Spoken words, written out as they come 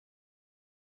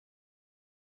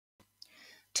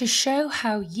To show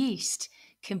how yeast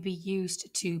can be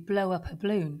used to blow up a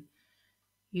balloon,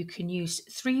 you can use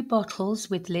 3 bottles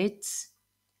with lids,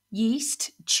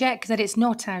 yeast, check that it's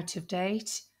not out of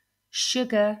date,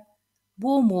 sugar,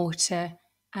 warm water,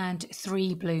 and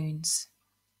 3 balloons.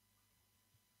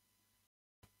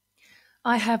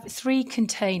 I have 3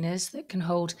 containers that can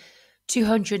hold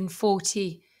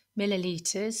 240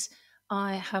 millilitres.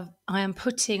 I am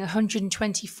putting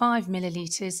 125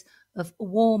 millilitres of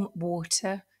warm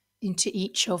water into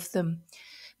each of them.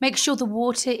 Make sure the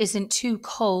water isn't too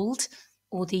cold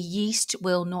or the yeast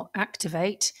will not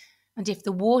activate. And if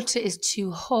the water is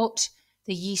too hot,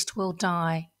 the yeast will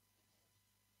die.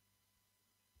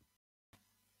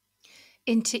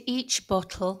 Into each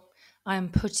bottle, I am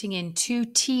putting in 2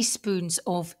 teaspoons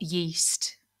of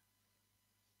yeast.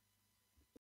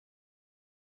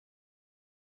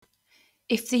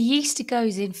 If the yeast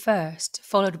goes in first,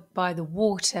 followed by the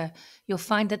water, you'll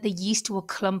find that the yeast will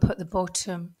clump at the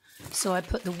bottom. So I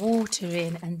put the water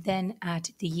in and then add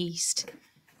the yeast.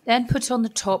 Then put on the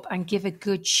top and give a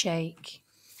good shake.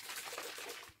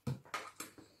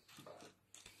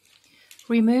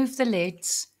 Remove the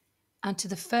lids, and to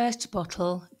the first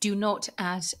bottle, do not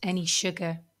add any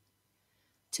sugar.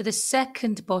 To the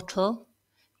second bottle,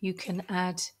 you can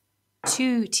add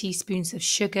 2 teaspoons of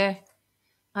sugar,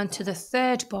 and to the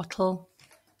third bottle,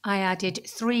 I added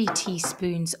 3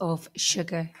 teaspoons of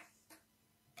sugar.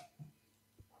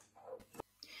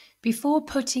 Before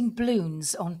putting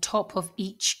balloons on top of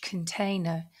each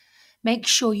container, make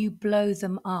sure you blow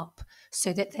them up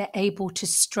so that they're able to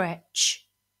stretch.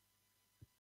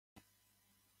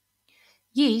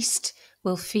 Yeast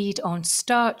will feed on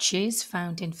starches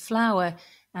found in flour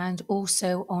and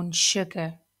also on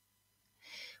sugar.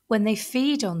 When they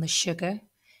feed on the sugar,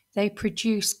 they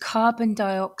produce carbon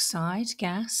dioxide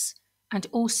gas and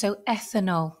also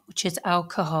ethanol, which is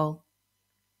alcohol.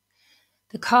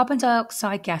 The carbon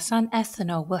dioxide gas and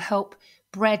ethanol will help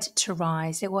bread to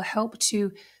rise. It will help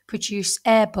to produce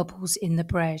air bubbles in the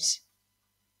bread.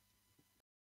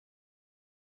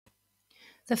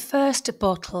 The first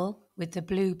bottle with the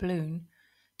blue balloon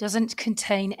doesn't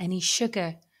contain any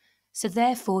sugar, so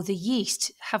therefore the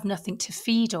yeast have nothing to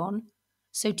feed on,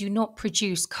 so do not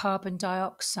produce carbon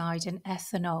dioxide and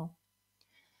ethanol.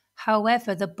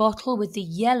 However, the bottle with the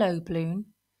yellow balloon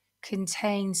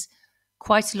contains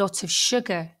quite a lot of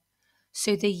sugar,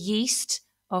 so the yeast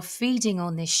are feeding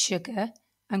on this sugar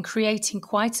and creating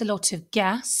quite a lot of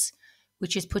gas,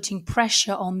 which is putting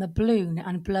pressure on the balloon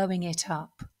and blowing it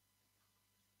up.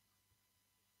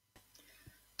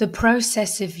 The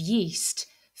process of yeast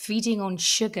feeding on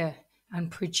sugar and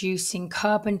producing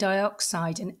carbon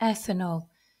dioxide and ethanol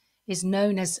is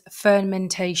known as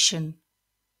fermentation.